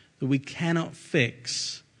 that we cannot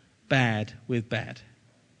fix bad with bad.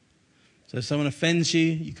 So if someone offends you,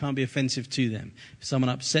 you can't be offensive to them. If someone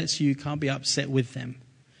upsets you, you can't be upset with them.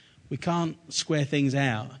 We can't square things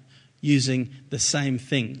out using the same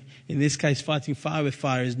thing. In this case, fighting fire with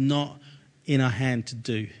fire is not in our hand to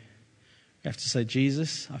do. We have to say,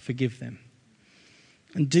 Jesus, I forgive them.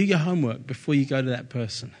 And do your homework before you go to that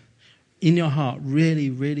person. In your heart, really,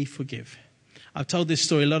 really forgive. I've told this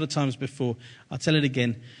story a lot of times before. I'll tell it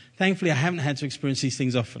again. Thankfully, I haven't had to experience these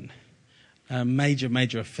things often. Major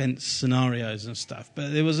offence scenarios and stuff.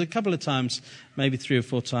 But there was a couple of times, maybe 3 or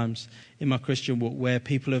 4 times in my Christian walk where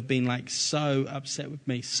people have been like so upset with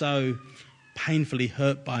me, so painfully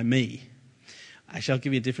hurt by me. Actually, I'll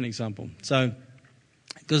give you a different example. So,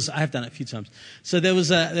 because I have done it a few times. So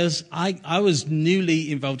I was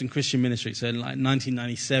newly involved in Christian ministry. So in like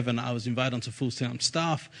 1997, I was invited onto full-time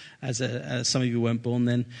staff, as some of you weren't born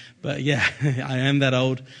then. But yeah, I am that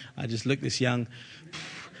old. I just look this young.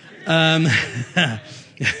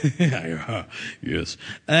 Yes.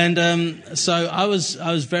 And so I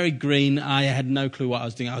was very green. I had no clue what I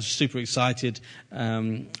was doing. I was super excited.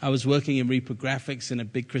 I was working in reprographics in a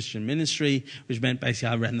big Christian ministry, which meant basically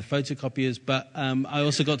I ran the photocopiers. But I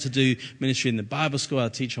also got to do ministry in the Bible school. I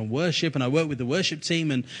teach on worship, and I worked with the worship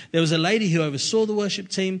team. And there was a lady who oversaw the worship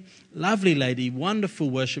team, lovely lady,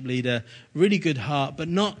 wonderful worship leader, really good heart, but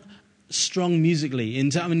not strong musically.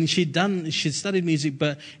 She'd studied music,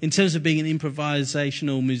 but in terms of being an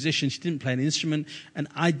improvisational musician, she didn't play an instrument, and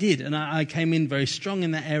I did. And I came in very strong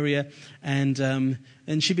in that area, and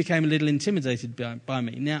she became a little intimidated by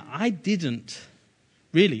me. Now, I didn't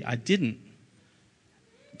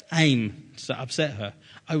aim to upset her.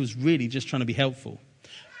 I was really just trying to be helpful.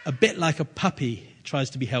 A bit like a puppy tries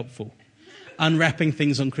to be helpful, unwrapping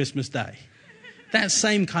things on Christmas Day. That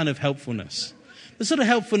same kind of helpfulness. The sort of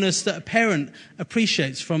helpfulness that a parent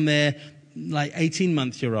appreciates from their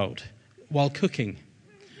 18-month-year-old while cooking.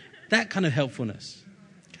 That kind of helpfulness.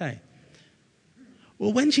 Okay.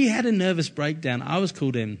 Well, when she had a nervous breakdown, I was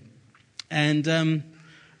called in. And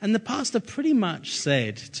the pastor pretty much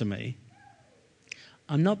said to me,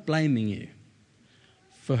 I'm not blaming you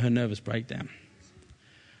for her nervous breakdown.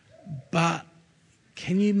 But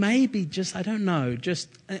can you maybe just, I don't know,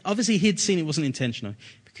 obviously he'd seen it wasn't intentional.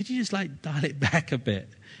 But could you just dial it back a bit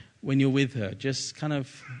when you're with her? Just kind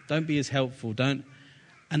of, don't be as helpful.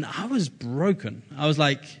 And I was broken. I was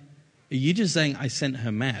like, are you just saying I sent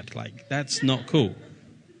her mad? That's not cool.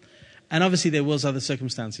 And obviously there was other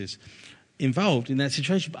circumstances involved in that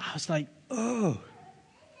situation. But I was like, oh.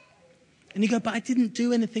 And you go, but I didn't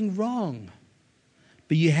do anything wrong.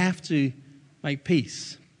 But you have to make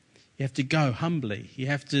peace. You have to go humbly. You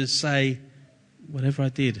have to say, whatever I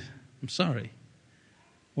did, I'm sorry.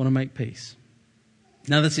 I want to make peace.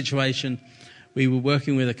 Another situation, we were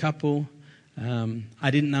working with a couple. I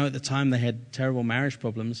didn't know at the time they had terrible marriage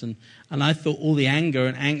problems. And I thought all the anger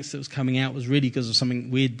and angst that was coming out was really because of something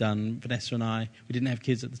we'd done, Vanessa and I. We didn't have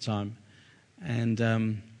kids at the time. And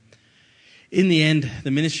in the end,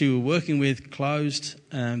 the ministry we were working with closed.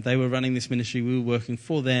 They were running this ministry. We were working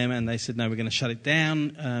for them, and they said, no, we're going to shut it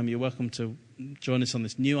down. You're welcome to join us on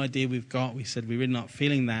this new idea we've got. We said, we're really not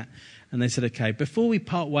feeling that. And they said, okay, before we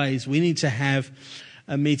part ways, we need to have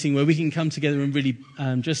a meeting where we can come together and really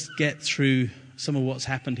just get through some of what's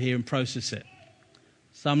happened here and process it.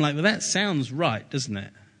 So I'm like, well, that sounds right, doesn't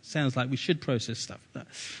it? Sounds like we should process stuff.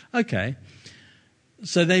 Okay.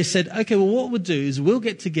 So they said, okay, well, what we'll do is we'll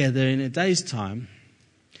get together in a day's time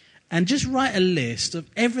and just write a list of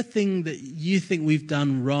everything that you think we've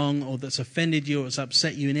done wrong or that's offended you or that's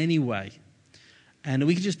upset you in any way. And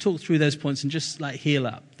we can just talk through those points and just heal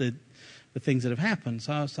up the things that have happened.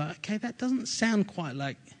 So I was like, okay, that doesn't sound quite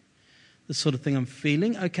like the sort of thing I'm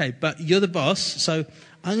feeling. Okay, but you're the boss, so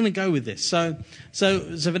I'm going to go with this. So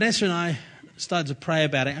Vanessa and I started to pray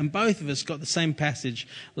about it, and both of us got the same passage,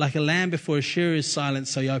 like a lamb before a shearer is silent,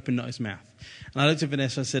 so he opened not his mouth. And I looked at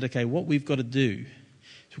Vanessa and I said, okay, what we've got to do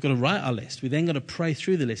is we've got to write our list. We then got to pray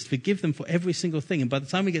through the list, forgive them for every single thing. And by the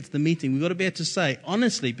time we get to the meeting, we've got to be able to say,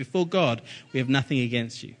 honestly, before God, we have nothing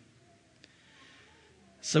against you.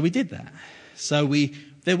 So we did that. So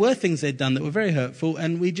there were things they'd done that were very hurtful,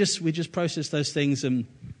 and we just processed those things and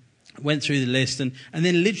went through the list and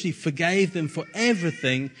then literally forgave them for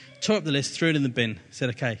everything, tore up the list, threw it in the bin, said,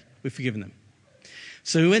 okay, we've forgiven them.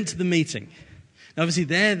 So we went to the meeting. Now, obviously,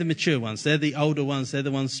 they're the mature ones. They're the older ones. They're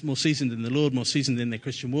the ones more seasoned in the Lord, more seasoned in their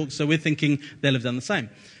Christian walk. So we're thinking they'll have done the same.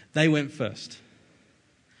 They went first.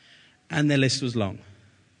 And their list was long.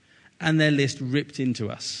 And their list ripped into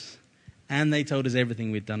us. And they told us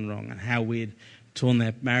everything we'd done wrong and how we'd torn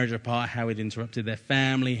their marriage apart, how it interrupted their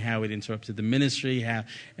family, how it interrupted the ministry, how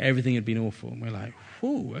everything had been awful. And we're like,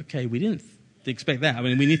 whew, okay, we didn't expect that. I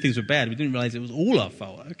mean, we knew things were bad. We didn't realize it was all our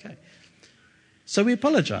fault. Okay. So we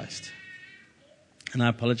apologized. And I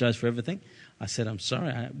apologized for everything. I said, I'm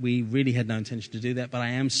sorry. We really had no intention to do that, but I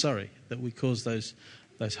am sorry that we caused those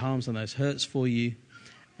harms and those hurts for you.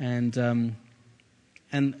 And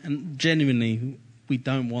genuinely, we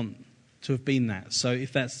don't want to have been that. So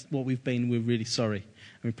if that's what we've been, we're really sorry.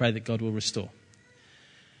 And we pray that God will restore.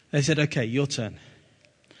 They said, okay, your turn.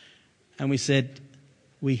 And we said,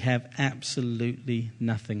 we have absolutely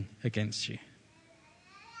nothing against you.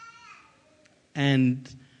 And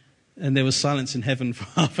there was silence in heaven for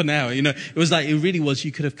half an hour. You know, it really was,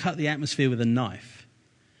 you could have cut the atmosphere with a knife.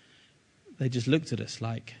 They just looked at us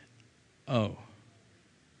like, oh.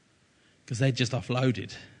 Because they'd just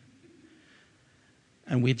offloaded.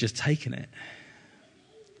 And we'd just taken it.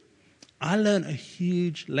 I learned a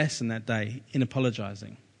huge lesson that day in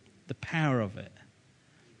apologizing. The power of it.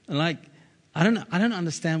 And I don't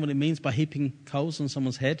understand what it means by heaping coals on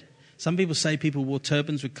someone's head. Some people say people wore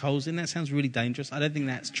turbans with coals in. That sounds really dangerous. I don't think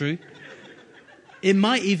that's true. It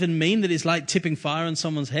might even mean that it's like tipping fire on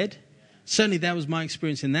someone's head. Certainly that was my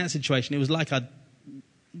experience in that situation. It was like I'd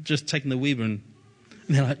just taken the Weaver and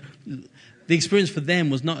they're like... The experience for them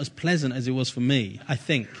was not as pleasant as it was for me, I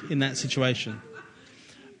think, in that situation.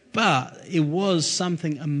 But it was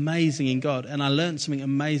something amazing in God, and I learned something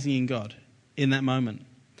amazing in God in that moment.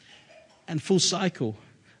 And full cycle,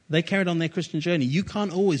 they carried on their Christian journey. You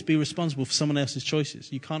can't always be responsible for someone else's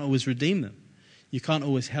choices. You can't always redeem them. You can't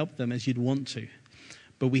always help them as you'd want to.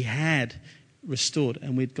 But we had restored,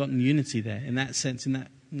 and we'd gotten unity there in that sense, in that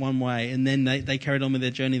one way. And then they carried on with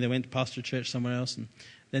their journey. They went to pastor a church somewhere else, and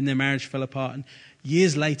then their marriage fell apart. And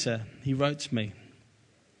years later, he wrote to me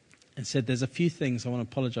and said, there's a few things I want to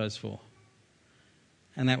apologise for.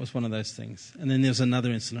 And that was one of those things. And then there was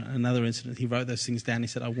another incident. He wrote those things down. He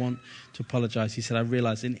said, I want to apologise. He said, I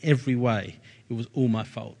realised in every way it was all my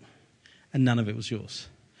fault and none of it was yours.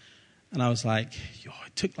 And I was like,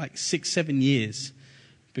 it took like 6-7 years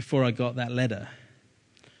before I got that letter.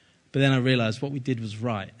 But then I realised what we did was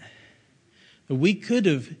right. But we could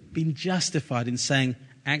have been justified in saying,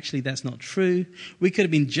 actually, that's not true. We could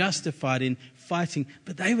have been justified in fighting,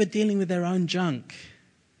 but they were dealing with their own junk.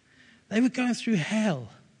 They were going through hell.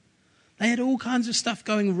 They had all kinds of stuff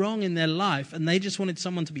going wrong in their life, and they just wanted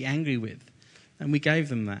someone to be angry with. And we gave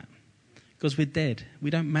them that. Because we're dead. We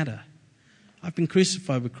don't matter. I've been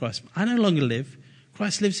crucified with Christ. I no longer live.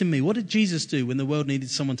 Christ lives in me. What did Jesus do when the world needed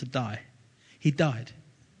someone to die? He died.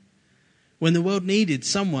 When the world needed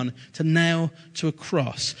someone to nail to a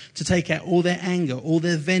cross, to take out all their anger, all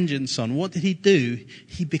their vengeance on, what did he do?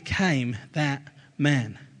 He became that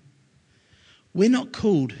man. We're not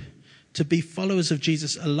called to be followers of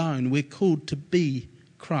Jesus alone. We're called to be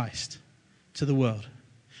Christ to the world.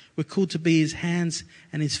 We're called to be his hands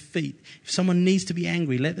and his feet. If someone needs to be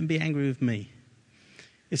angry, let them be angry with me.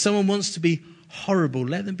 If someone wants to be horrible,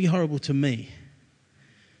 let them be horrible to me.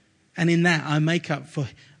 And in that, I make up for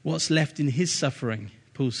what's left in his suffering,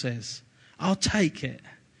 Paul says. I'll take it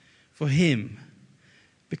for him,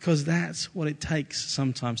 because that's what it takes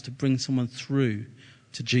sometimes to bring someone through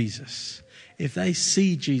to Jesus. If they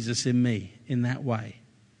see Jesus in me in that way,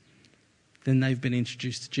 then they've been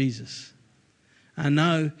introduced to Jesus. I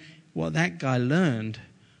know what that guy learned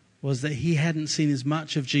was that he hadn't seen as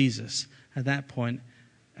much of Jesus at that point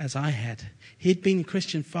as I had. He'd been a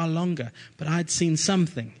Christian far longer, but I'd seen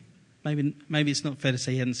something. Maybe it's not fair to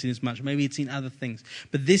say he hadn't seen as much. Maybe he'd seen other things.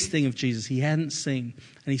 But this thing of Jesus he hadn't seen,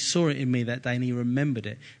 and he saw it in me that day and he remembered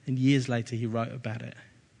it. And years later he wrote about it.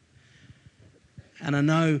 And I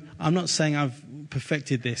know, I'm not saying I've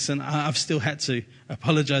perfected this, and I've still had to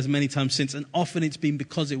apologise many times since, and often it's been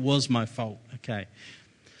because it was my fault, okay.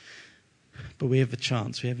 But we have the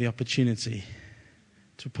chance, we have the opportunity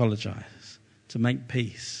to apologise, to make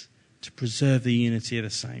peace, to preserve the unity of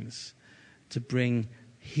the saints, to bring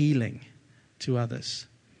healing to others,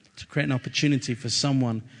 to create an opportunity for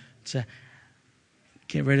someone to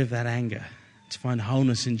get rid of that anger, to find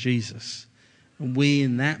wholeness in Jesus. And we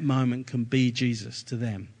in that moment can be Jesus to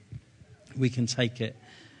them. We can take it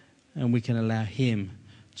and we can allow him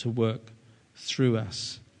to work through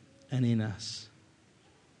us and in us.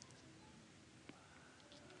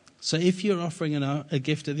 So if you're offering a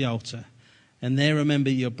gift at the altar and there remember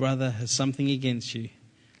your brother has something against you,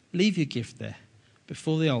 leave your gift there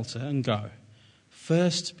before the altar and go.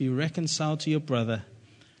 First be reconciled to your brother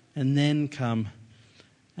and then come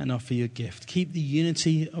and offer your gift. Keep the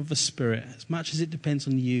unity of the Spirit. As much as it depends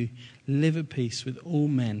on you, live at peace with all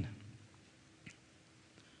men.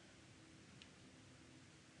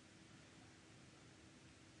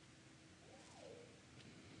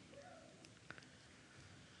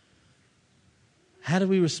 How do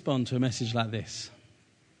we respond to a message like this?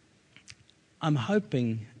 I'm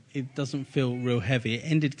hoping it doesn't feel real heavy. It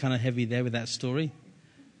ended kind of heavy there with that story.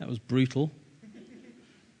 That was brutal.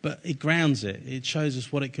 But it grounds it. It shows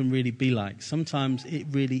us what it can really be like. Sometimes it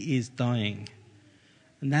really is dying.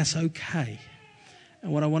 And that's okay.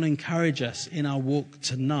 And what I want to encourage us in our walk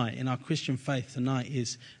tonight, in our Christian faith tonight,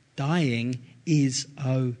 is dying is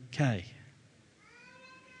okay.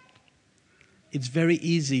 It's very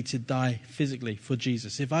easy to die physically for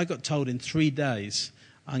Jesus. If I got told in 3 days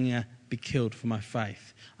I'm going to be killed for my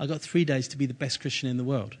faith, I got 3 days to be the best Christian in the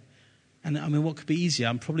world. And I mean, what could be easier?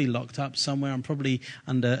 I'm probably locked up somewhere. I'm probably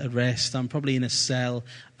under arrest. I'm probably in a cell.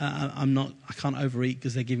 I can't overeat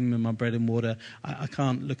because they're giving me my bread and water. I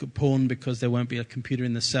can't look at porn because there won't be a computer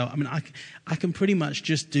in the cell. I mean, I can pretty much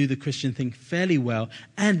just do the Christian thing fairly well,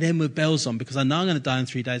 and then with bells on, because I know I'm going to die in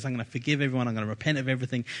 3 days. I'm going to forgive everyone. I'm going to repent of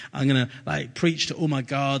everything. I'm going to preach to all my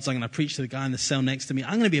guards. I'm going to preach to the guy in the cell next to me.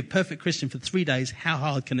 I'm going to be a perfect Christian for 3 days. How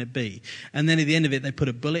hard can it be? And then at the end of it, they put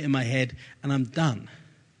a bullet in my head, and I'm done.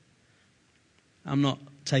 I'm not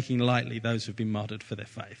taking lightly those who've been martyred for their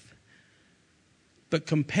faith. But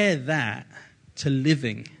compare that to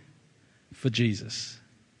living for Jesus,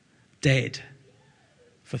 dead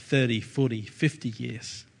for 30, 40, 50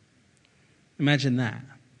 years. Imagine that.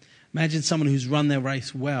 Imagine someone who's run their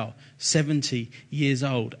race well, 70 years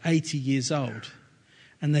old, 80 years old,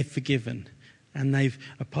 and they've forgiven and they've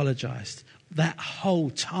apologized. That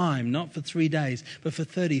whole time, not for 3 days, but for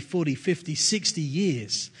 30, 40, 50, 60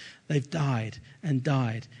 years, they've died and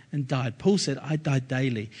died and died. Paul said, I die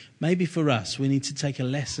daily. Maybe for us, we need to take a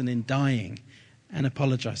lesson in dying and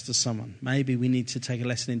apologize to someone. Maybe we need to take a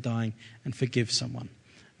lesson in dying and forgive someone.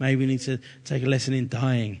 Maybe we need to take a lesson in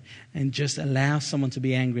dying and just allow someone to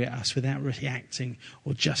be angry at us without reacting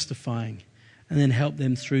or justifying, and then help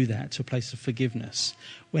them through that to a place of forgiveness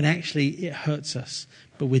when actually it hurts us,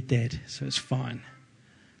 but we're dead, so it's fine.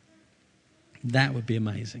 That would be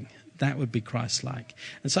amazing. That would be Christ-like.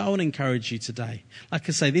 And so I want to encourage you today. Like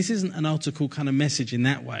I say, this isn't an altar call kind of message in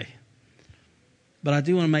that way, but I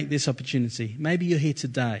do want to make this opportunity. Maybe you're here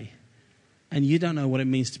today and you don't know what it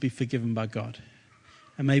means to be forgiven by God.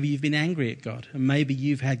 And maybe you've been angry at God. And maybe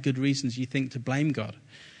you've had good reasons you think to blame God.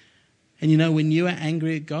 And you know, when you were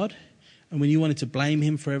angry at God and when you wanted to blame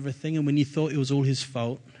him for everything and when you thought it was all his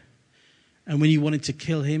fault and when you wanted to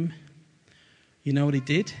kill him, you know what he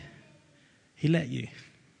did? He let you.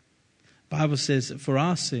 The Bible says that for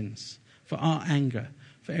our sins, for our anger,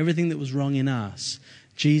 for everything that was wrong in us,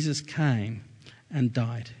 Jesus came and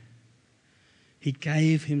died. He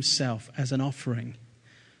gave himself as an offering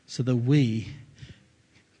so that we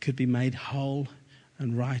could be made whole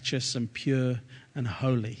and righteous and pure and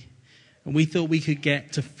holy. And we thought we could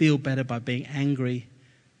get to feel better by being angry,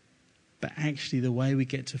 but actually the way we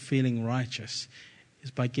get to feeling righteous is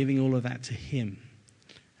by giving all of that to him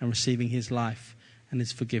and receiving his life and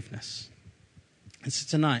his forgiveness. And so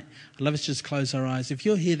tonight, I'd love us to just close our eyes. If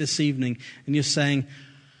you're here this evening and you're saying,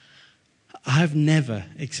 I've never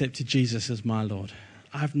accepted Jesus as my Lord.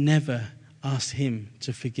 I've never asked him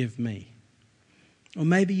to forgive me. Or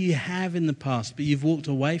maybe you have in the past, but you've walked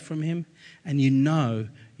away from him and you know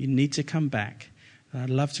you need to come back. And I'd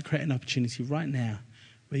love to create an opportunity right now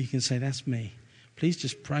where you can say, that's me. Please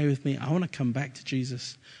just pray with me. I want to come back to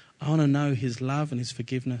Jesus. I want to know his love and his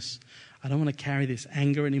forgiveness. I don't want to carry this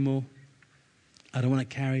anger anymore. I don't want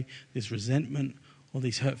to carry this resentment or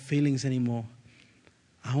these hurt feelings anymore.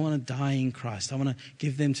 I want to die in Christ. I want to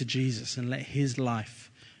give them to Jesus and let his life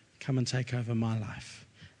come and take over my life.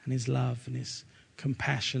 And his love and his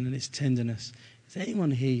compassion and his tenderness. Is there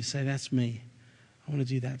anyone here you say, that's me? I want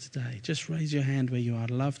to do that today. Just raise your hand where you are.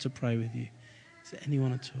 I'd love to pray with you. Is there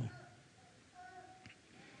anyone at all?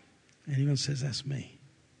 Anyone says, that's me?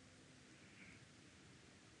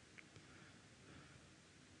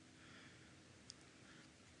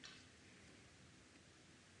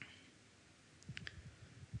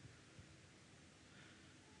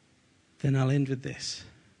 Then I'll end with this.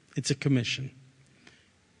 It's a commission.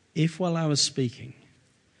 If while I was speaking,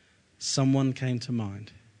 someone came to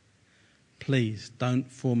mind, please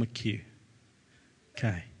don't form a queue.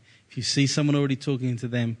 Okay. If you see someone already talking to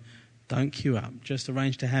them, don't queue up. Just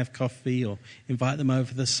arrange to have coffee or invite them over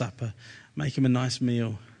for the supper. Make them a nice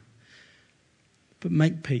meal. But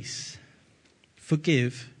make peace.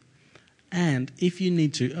 Forgive. And if you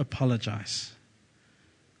need to, apologize.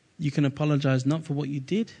 You can apologize not for what you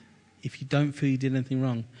did, if you don't feel you did anything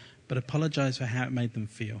wrong, but apologize for how it made them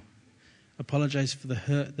feel. Apologize for the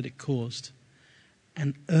hurt that it caused.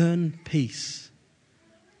 And earn peace.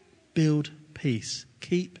 Build peace.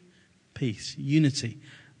 Keep peace. Unity.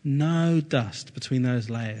 No dust between those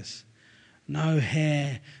layers. No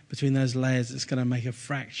hair between those layers that's going to make a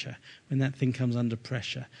fracture when that thing comes under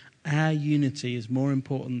pressure. Our unity is more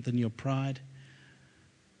important than your pride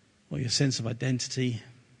or your sense of identity.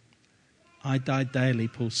 I die daily,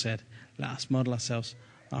 Paul said. Let us model ourselves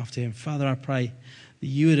after him. Father, I pray that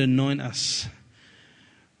you would anoint us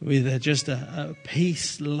with just a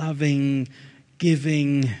peace-loving,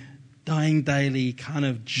 giving, dying daily, kind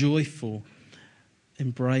of joyful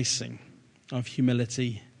embracing of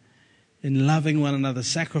humility, in loving one another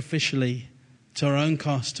sacrificially to our own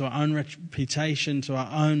cost, to our own reputation, to our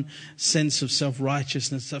own sense of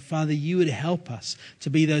self-righteousness. That, Father, you would help us to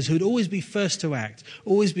be those who would always be first to act,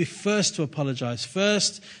 always be first to apologize,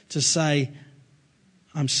 first to say,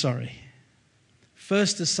 I'm sorry.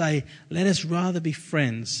 First to say, let us rather be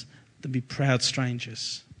friends than be proud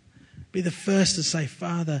strangers. Be the first to say,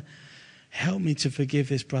 Father, help me to forgive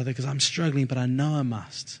this brother because I'm struggling, but I know I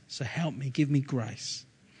must. So help me, give me grace.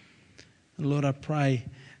 And Lord, I pray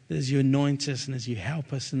that as you anoint us and as you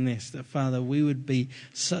help us in this, that, Father, we would be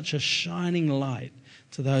such a shining light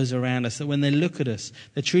to those around us, that when they look at us,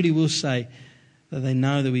 they truly will say that they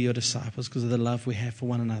know that we're your disciples because of the love we have for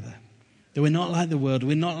one another. That we're not like the world.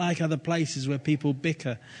 We're not like other places where people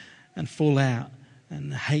bicker and fall out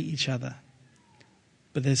and hate each other.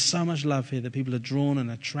 But there's so much love here that people are drawn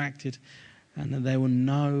and attracted, and that they will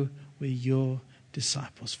know we're your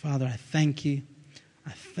disciples. Father, I thank you.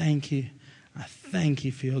 I thank you. I thank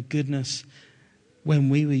you for your goodness. When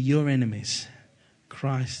we were your enemies,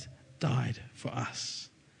 Christ died for us.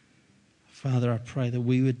 Father, I pray that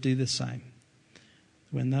we would do the same.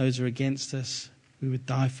 When those are against us, we would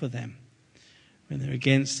die for them. When they're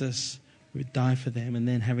against us, we would die for them. And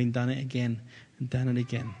then having done it again and done it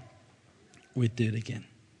again, we'd do it again.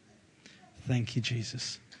 Thank you,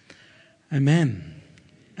 Jesus. Amen.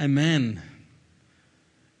 Amen.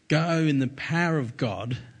 Go in the power of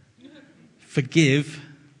God, forgive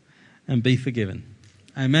and be forgiven.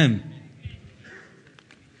 Amen.